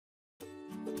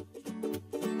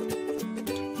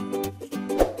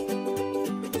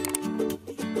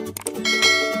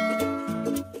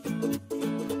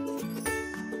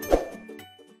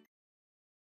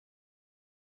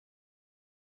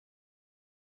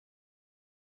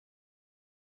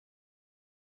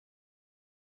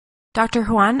Dr.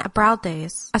 Juan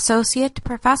Abraldez, Associate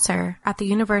Professor at the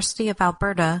University of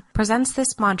Alberta, presents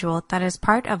this module that is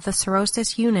part of the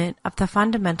cirrhosis unit of the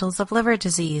Fundamentals of Liver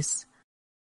Disease.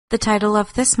 The title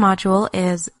of this module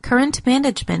is Current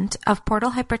Management of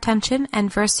Portal Hypertension and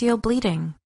Variceal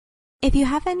Bleeding. If you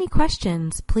have any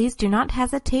questions, please do not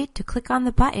hesitate to click on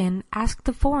the button Ask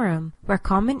the Forum, where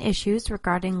common issues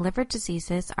regarding liver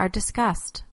diseases are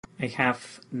discussed. I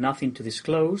have nothing to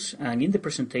disclose, and in the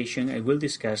presentation I will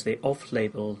discuss the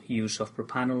off-label use of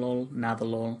propranolol,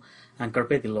 nadolol, and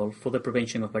carvedilol for the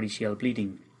prevention of variceal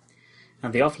bleeding,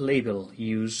 and the off-label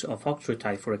use of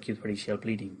octreotide for acute variceal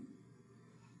bleeding.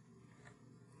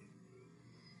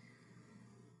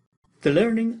 The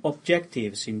learning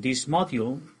objectives in this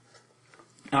module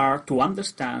are to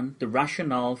understand the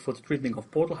rationale for the treatment of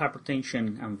portal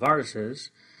hypertension and varices,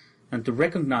 and to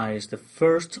recognize the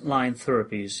first-line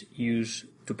therapies used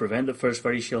to prevent the first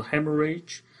variceal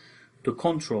hemorrhage, to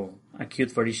control acute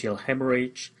variceal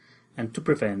hemorrhage, and to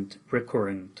prevent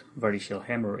recurrent variceal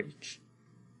hemorrhage.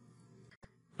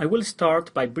 I will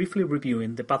start by briefly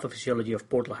reviewing the pathophysiology of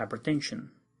portal hypertension.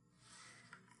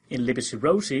 In liver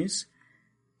cirrhosis,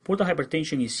 portal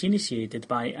hypertension is initiated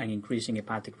by an increase in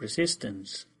hepatic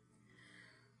resistance.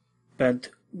 But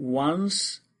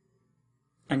once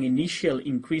an initial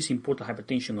increase in portal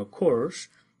hypertension occurs,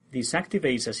 this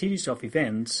activates a series of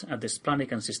events at the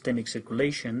splenic and systemic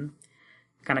circulation,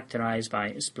 characterized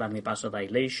by splenic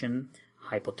vasodilation,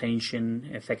 hypotension,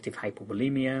 effective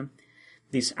hypovolemia.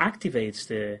 This activates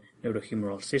the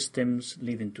neurohumoral systems,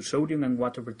 leading to sodium and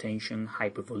water retention,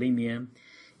 hypovolemia,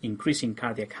 increasing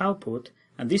cardiac output,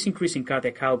 and this increase in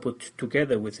cardiac output,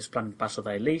 together with splenic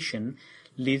vasodilation,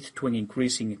 leads to an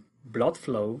increase in blood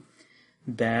flow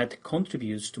that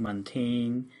contributes to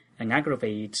maintain and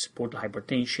aggravates portal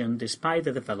hypertension despite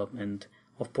the development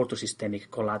of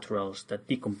portosystemic collaterals that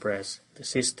decompress the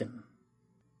system.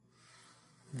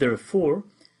 Therefore,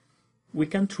 we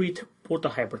can treat portal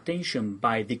hypertension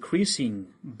by decreasing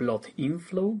blood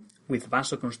inflow with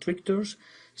vasoconstrictors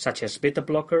such as beta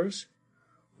blockers,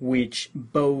 which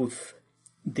both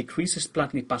decrease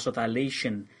splenic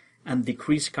vasodilation and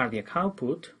decrease cardiac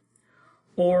output,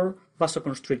 or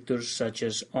vasoconstrictors such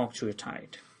as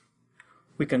octreotide.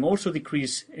 We can also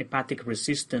decrease hepatic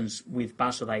resistance with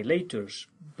vasodilators,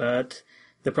 but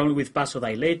the problem with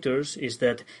vasodilators is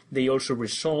that they also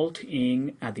result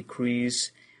in a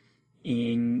decrease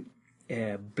in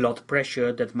blood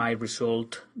pressure that might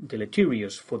result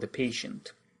deleterious for the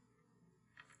patient.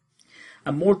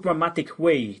 A more dramatic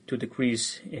way to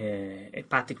decrease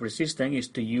hepatic resistance is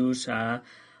to use a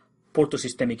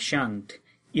portosystemic shunt,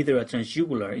 either a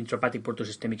transjugular intrahepatic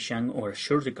portosystemic shunt or a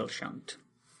surgical shunt.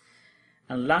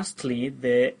 And lastly,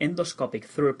 the endoscopic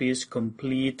therapies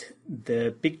complete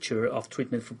the picture of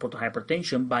treatment for portal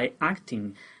hypertension by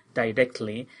acting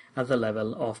directly at the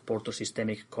level of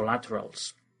portosystemic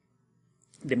collaterals.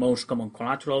 The most common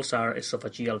collaterals are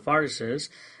esophageal varices,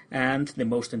 and the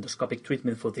most endoscopic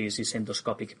treatment for this is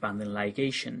endoscopic bundle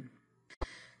ligation.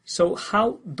 So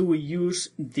how do we use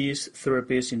these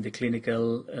therapies in the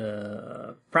clinical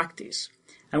practice?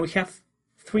 And we have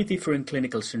three different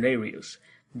clinical scenarios: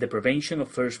 the prevention of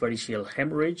first variceal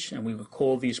hemorrhage, and we will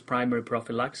call this primary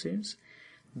prophylaxis,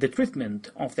 the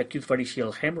treatment of the acute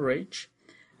variceal hemorrhage,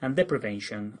 and the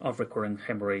prevention of recurrent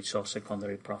hemorrhage or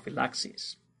secondary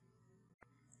prophylaxis.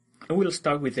 And we'll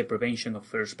start with the prevention of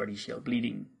first variceal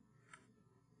bleeding.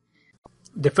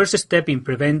 The first step in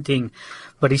preventing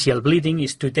variceal bleeding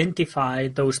is to identify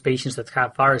those patients that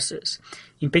have varices.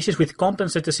 In patients with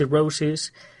compensated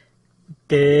cirrhosis,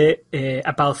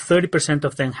 about 30%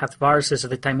 of them have varices at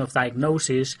the time of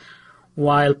diagnosis,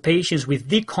 while patients with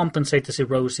decompensated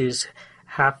cirrhosis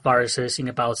have varices in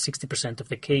about 60% of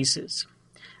the cases.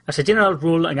 As a general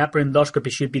rule, an upper endoscopy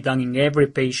should be done in every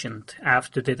patient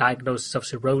after the diagnosis of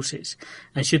cirrhosis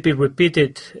and should be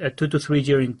repeated at 2 to 3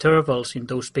 year intervals in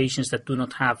those patients that do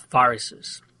not have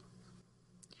varices.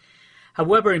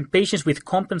 However, in patients with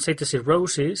compensated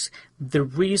cirrhosis, the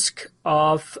risk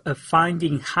of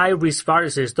finding high-risk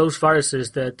varices, those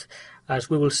varices that, as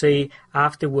we will say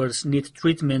afterwards, need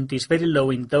treatment, is very low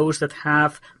in those that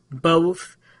have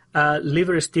both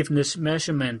liver stiffness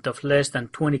measurement of less than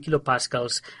 20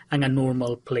 kilopascals and a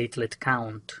normal platelet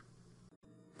count.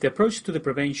 The approach to the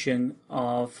prevention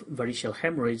of variceal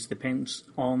hemorrhage depends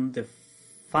on the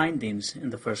findings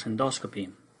in the first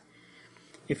endoscopy.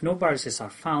 If no varices are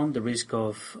found, the risk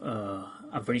of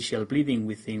a variceal bleeding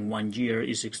within 1 year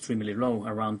is extremely low,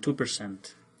 around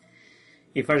 2%.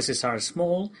 If varices are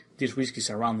small, this risk is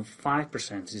around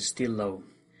 5%, it is still low.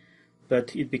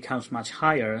 But it becomes much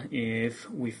higher if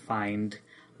we find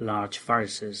large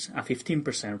varices, a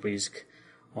 15% risk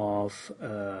of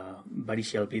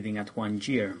variceal bleeding at 1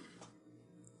 year.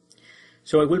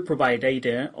 So I will provide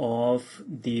data of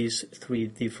these 3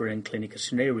 different clinical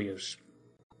scenarios.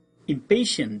 In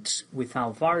patients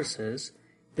without varices,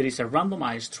 there is a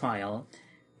randomized trial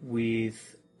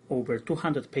with over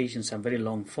 200 patients and very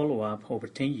long follow-up, over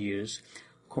 10 years,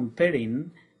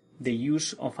 comparing the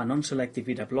use of a non-selective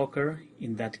beta blocker,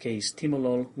 in that case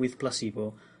timolol, with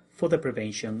placebo for the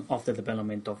prevention of the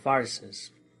development of varices.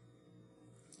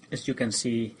 As you can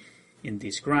see in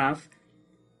this graph,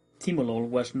 timolol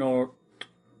was not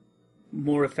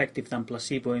more effective than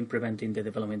placebo in preventing the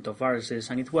development of varices,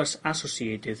 and it was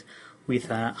associated with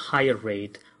a higher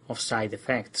rate of side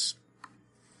effects.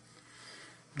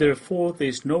 Therefore, there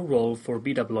is no role for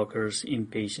beta blockers in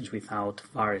patients without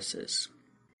varices.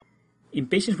 In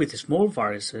patients with small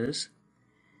varices,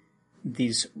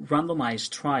 this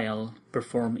randomized trial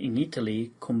performed in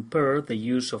Italy compared the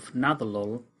use of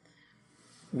nadolol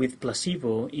with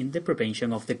placebo in the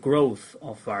prevention of the growth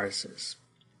of varices.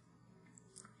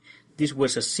 This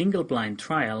was a single-blind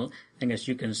trial, and as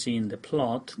you can see in the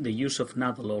plot, the use of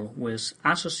nadolol was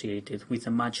associated with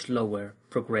a much lower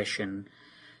progression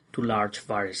to large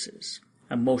varices.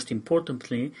 And most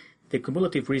importantly, the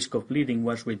cumulative risk of bleeding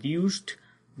was reduced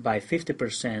by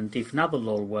 50% if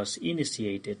nadolol was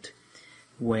initiated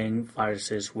when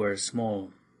varices were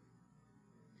small.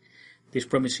 These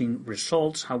promising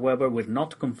results, however, were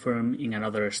not confirmed in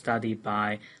another study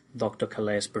by Dr.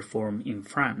 Calais performed in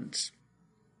France.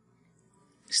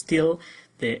 Still,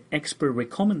 the expert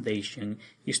recommendation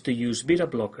is to use beta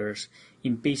blockers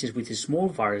in patients with small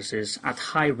varices at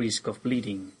high risk of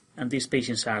bleeding, and these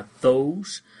patients are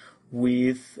those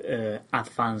with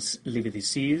advanced liver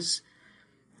disease,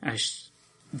 as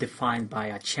defined by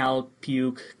a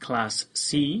Child-Pugh class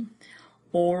C,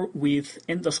 or with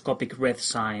endoscopic red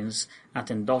signs at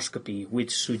endoscopy,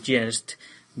 which suggest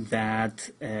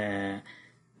that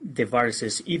the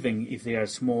varices, even if they are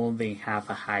small, they have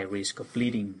a high risk of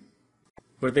bleeding.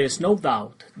 Where there is no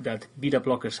doubt that beta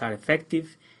blockers are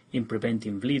effective in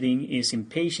preventing bleeding is in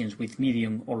patients with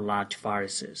medium or large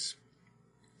varices.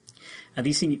 And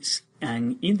this is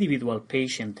an individual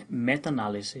patient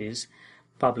meta-analysis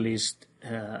published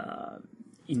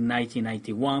in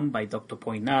 1991 by Dr.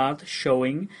 Poinard,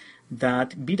 showing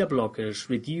that beta blockers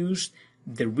reduce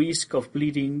the risk of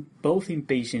bleeding both in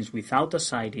patients without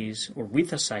ascites or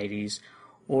with ascites,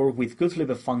 or with good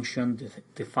liver function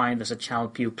defined as a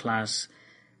Child-Pugh class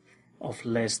of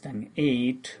less than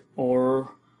 8,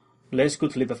 or less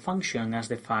good liver function as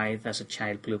defined as a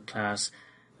Child-Pugh class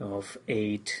of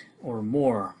 8 or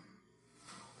more.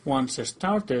 Once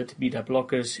started, beta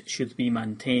blockers should be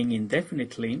maintained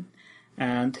indefinitely,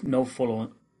 and no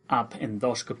follow-up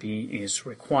endoscopy is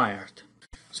required.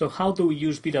 So how do we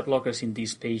use beta blockers in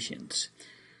these patients?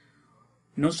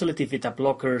 Non-selective beta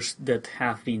blockers that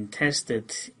have been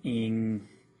tested in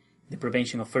the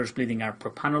prevention of first bleeding are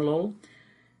propranolol,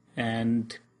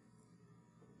 and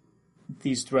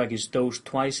this drug is dosed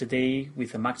twice a day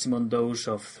with a maximum dose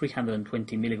of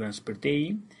 320 milligrams per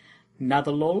day.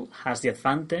 Nadolol has the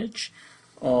advantage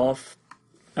of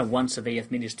a once-a-day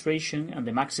administration, and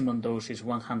the maximum dose is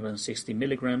 160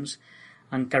 milligrams.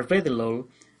 And carvedilol,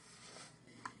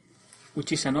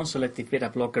 which is a non-selective beta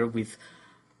blocker with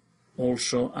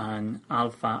also an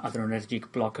alpha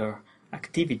adrenergic blocker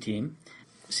activity.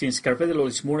 Since carvedilol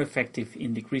is more effective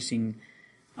in decreasing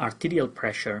arterial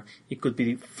pressure, it could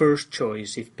be the first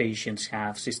choice if patients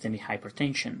have systemic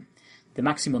hypertension. The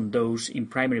maximum dose in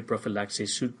primary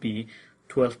prophylaxis should be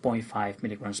 12.5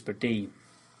 milligrams per day.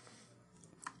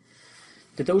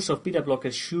 The dose of beta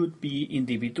blockers should be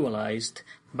individualized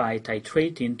by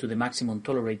titrating to the maximum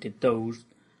tolerated dose,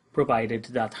 provided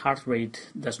that heart rate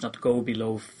does not go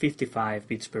below 55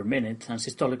 beats per minute and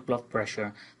systolic blood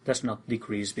pressure does not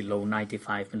decrease below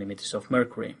 95 millimeters of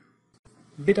mercury.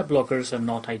 Beta blockers are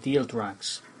not ideal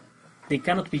drugs. They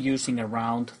cannot be used in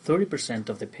around 30%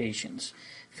 of the patients.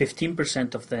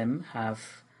 15% of them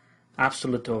have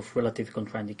absolute or relative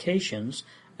contraindications,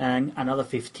 and another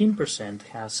 15%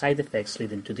 has side effects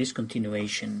leading to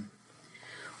discontinuation.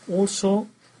 Also,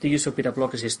 the use of beta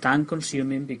blockers is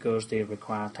time-consuming because they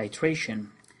require titration.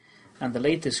 And the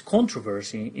latest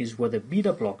controversy is whether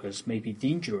beta blockers may be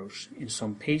dangerous in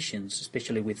some patients,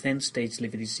 especially with end-stage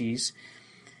liver disease,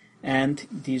 and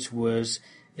this was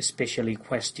especially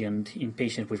questioned in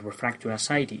patients with refractory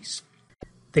ascites.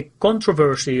 The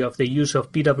controversy of the use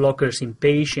of beta blockers in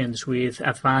patients with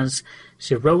advanced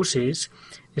cirrhosis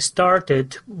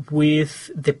started with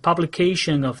the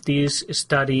publication of this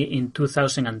study in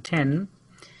 2010.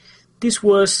 This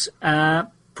was a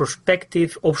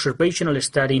prospective observational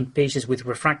study in patients with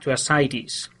refractory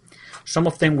ascites. Some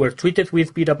of them were treated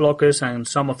with beta blockers and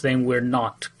some of them were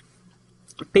not.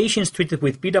 Patients treated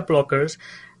with beta blockers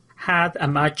had a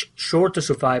much shorter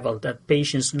survival than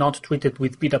patients not treated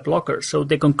with beta blockers. So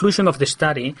the conclusion of the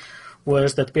study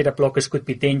was that beta blockers could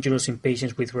be dangerous in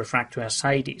patients with refractory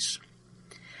ascites.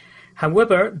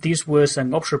 However, this was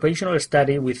an observational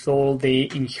study with all the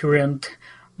inherent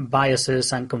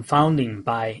biases and confounding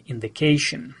by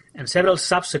indication, and several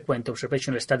subsequent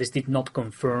observational studies did not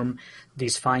confirm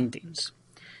these findings.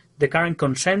 The current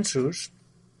consensus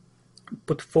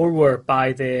put forward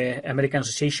by the American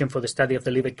Association for the Study of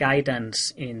the Liver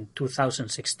guidance in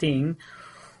 2016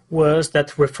 was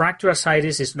that refractory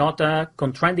ascites is not a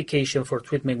contraindication for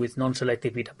treatment with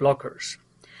non-selective beta blockers.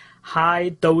 High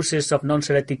doses of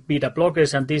non-selective beta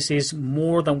blockers, and this is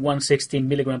more than 160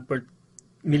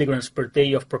 milligrams per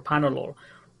day of propranolol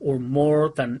or more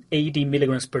than 80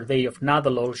 milligrams per day of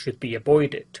nadolol, should be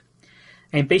avoided.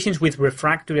 In patients with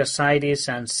refractory ascites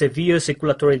and severe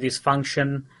circulatory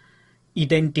dysfunction,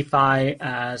 identify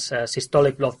as a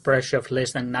systolic blood pressure of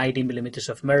less than 90 millimeters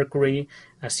of mercury,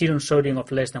 a serum sodium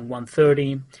of less than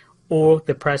 130, or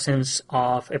the presence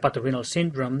of hepatorenal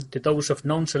syndrome, the dose of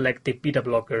non-selective beta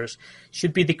blockers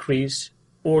should be decreased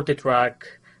or the drug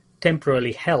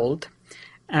temporarily held,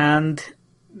 and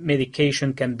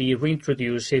medication can be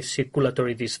reintroduced if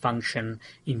circulatory dysfunction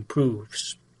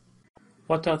improves.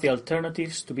 What are the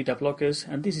alternatives to beta blockers?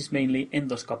 And this is mainly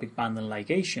endoscopic bundle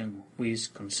ligation,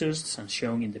 which consists, as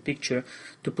shown in the picture,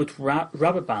 to put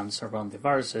rubber bands around the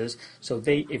varices so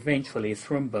they eventually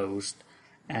thrombose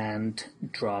and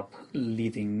drop,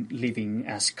 leaving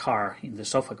a scar in the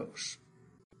esophagus.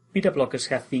 Beta blockers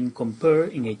have been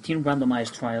compared in 18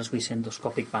 randomized trials with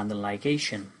endoscopic bundle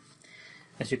ligation.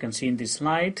 As you can see in this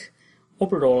slide,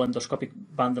 overall endoscopic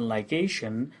bundle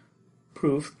ligation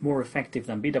proved more effective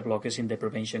than beta blockers in the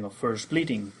prevention of first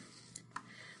bleeding.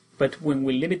 But when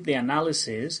we limit the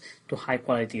analysis to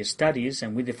high-quality studies,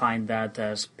 and we define that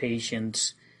as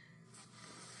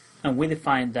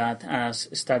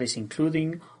studies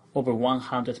including over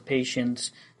 100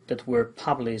 patients that were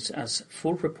published as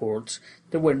full reports,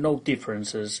 there were no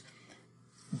differences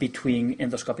between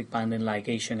endoscopic bundle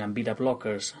ligation and beta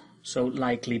blockers, so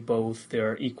likely both they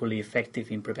are equally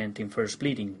effective in preventing first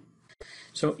bleeding.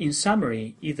 So in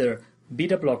summary, either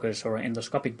beta blockers or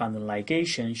endoscopic bundle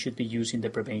ligation should be used in the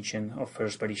prevention of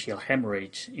first variceal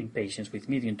hemorrhage in patients with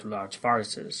medium to large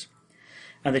varices.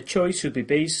 And the choice should be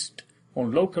based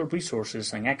on local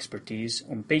resources and expertise,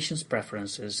 on patients'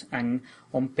 preferences, and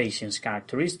on patients'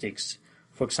 characteristics.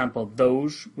 For example,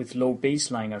 those with low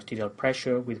baseline arterial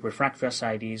pressure, with refractory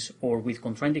ascites, or with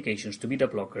contraindications to beta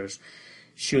blockers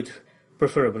should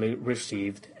preferably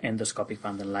receive endoscopic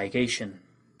bundle ligation.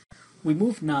 We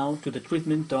move now to the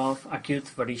treatment of acute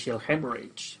variceal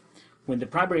hemorrhage, when the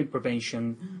primary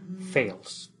prevention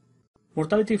fails.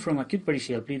 Mortality from acute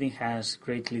variceal bleeding has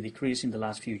greatly decreased in the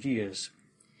last few years.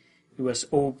 It was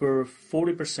over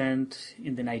 40%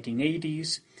 in the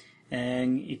 1980s,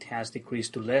 and it has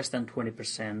decreased to less than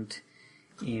 20%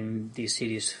 in the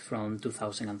series from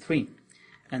 2003.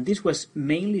 And this was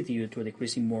mainly due to a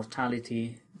decrease in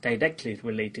mortality directly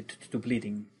related to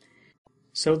bleeding,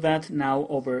 so that now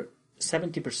over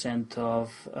 70%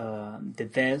 of the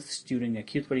deaths during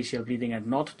acute variceal bleeding are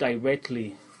not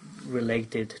directly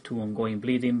related to ongoing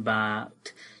bleeding,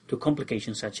 but to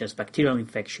complications such as bacterial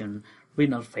infection,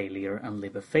 renal failure, and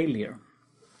liver failure.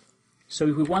 So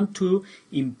if we want to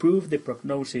improve the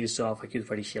prognosis of acute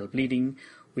variceal bleeding,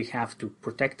 we have to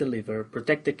protect the liver,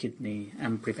 protect the kidney,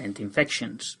 and prevent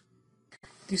infections.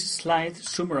 This slide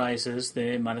summarizes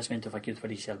the management of acute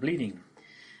variceal bleeding.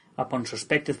 Upon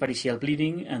suspected variceal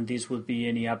bleeding, and this would be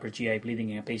any upper GI bleeding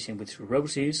in a patient with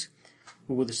cirrhosis,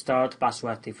 we would start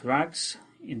vasoactive drugs,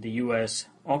 in the US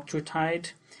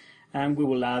octreotide, and we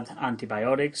will add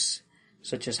antibiotics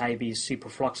such as IV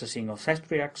ciprofloxacin or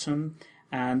ceftriaxone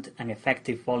and an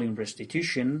effective volume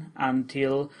restitution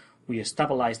until we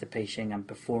stabilize the patient and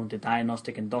perform the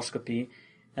diagnostic endoscopy,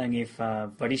 and if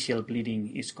variceal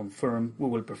bleeding is confirmed, we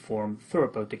will perform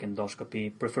therapeutic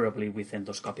endoscopy, preferably with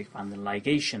endoscopic bundle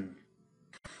ligation.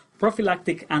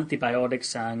 Prophylactic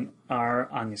antibiotics are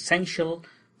an essential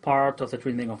part of the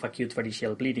treatment of acute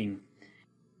variceal bleeding.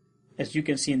 As you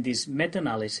can see in this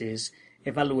meta-analysis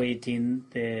evaluating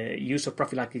the use of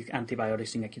prophylactic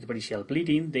antibiotics in acute variceal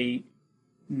bleeding, they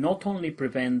not only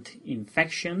prevent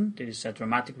infection, there is a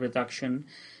dramatic reduction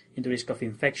in the risk of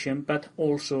infection, but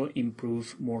also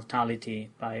improve mortality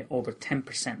by over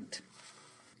 10%.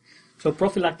 So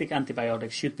prophylactic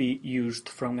antibiotics should be used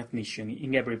from admission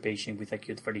in every patient with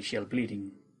acute variceal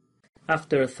bleeding.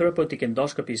 After therapeutic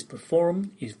endoscopy is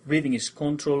performed, if breathing is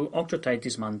controlled, octreotide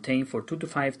is maintained for 2 to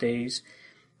 5 days,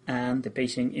 and the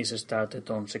patient is started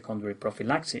on secondary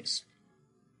prophylaxis.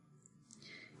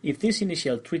 If this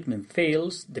initial treatment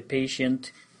fails, the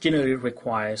patient generally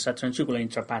requires a transjugular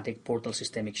intrahepatic portal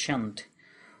systemic shunt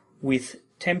with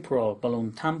temporal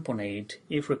balloon tamponade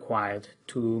if required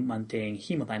to maintain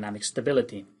hemodynamic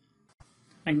stability.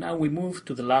 And now we move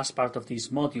to the last part of this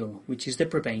module, which is the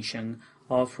prevention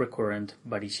of recurrent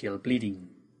variceal bleeding.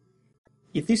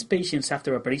 If these patients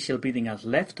after a variceal bleeding are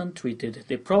left untreated,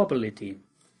 the probability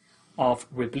of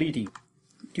rebleeding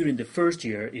during the first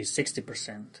year is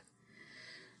 60%.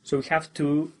 So we have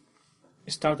to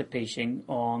start the patient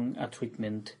on a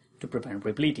treatment to prevent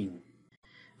rebleeding.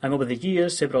 And over the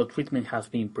years, several treatments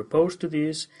have been proposed to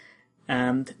this,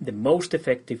 and the most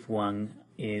effective one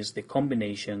is the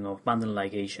combination of bundle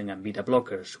ligation and beta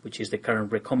blockers, which is the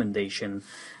current recommendation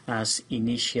as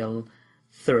initial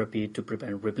therapy to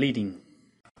prevent rebleeding.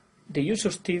 The use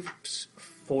of tips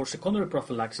for secondary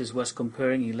prophylaxis was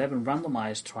comparing 11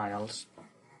 randomized trials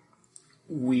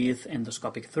with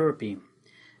endoscopic therapy,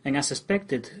 and as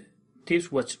expected,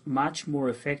 tips was much more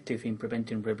effective in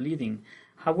preventing rebleeding.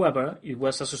 However, it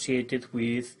was associated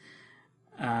with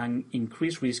an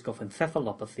increased risk of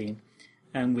encephalopathy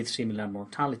and with similar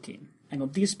mortality. And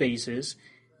on this basis,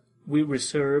 we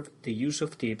reserve the use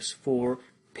of tips for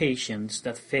patients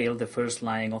that fail the first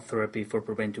line of therapy for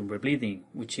preventing rebleeding,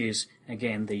 which is,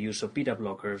 again, the use of beta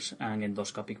blockers and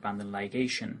endoscopic bundle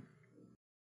ligation.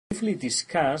 Briefly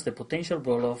discuss the potential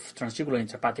role of transjugular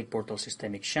intrahepatic portal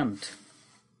systemic shunt.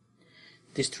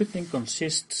 This treatment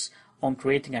consists on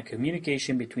creating a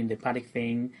communication between the hepatic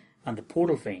vein and the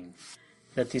portal vein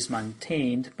that is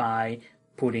maintained by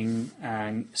putting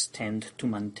a stent to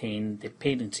maintain the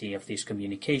patency of this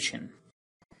communication.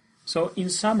 So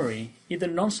in summary, either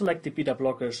non-selective beta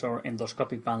blockers or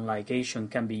endoscopic bundle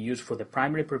ligation can be used for the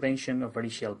primary prevention of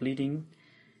variceal bleeding.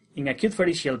 In acute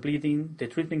variceal bleeding, the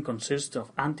treatment consists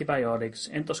of antibiotics,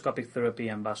 endoscopic therapy,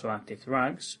 and vasoactive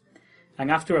drugs.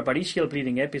 And after a variceal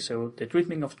bleeding episode, the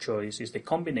treatment of choice is the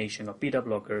combination of beta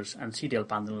blockers and serial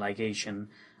bundle ligation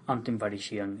until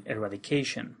variceal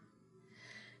eradication.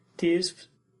 This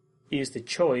is the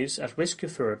choice as rescue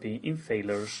therapy in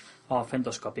failures of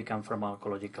endoscopic and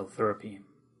pharmacological therapy.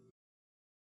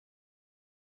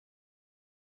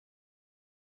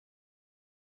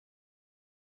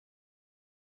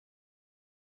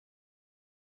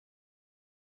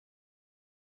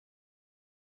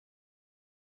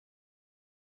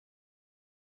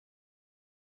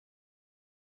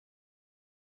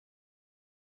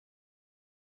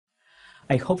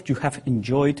 I hope you have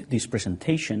enjoyed this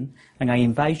presentation, and I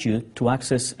invite you to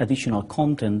access additional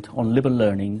content on liver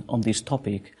learning on this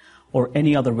topic or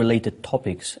any other related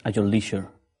topics at your leisure.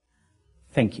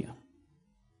 Thank you.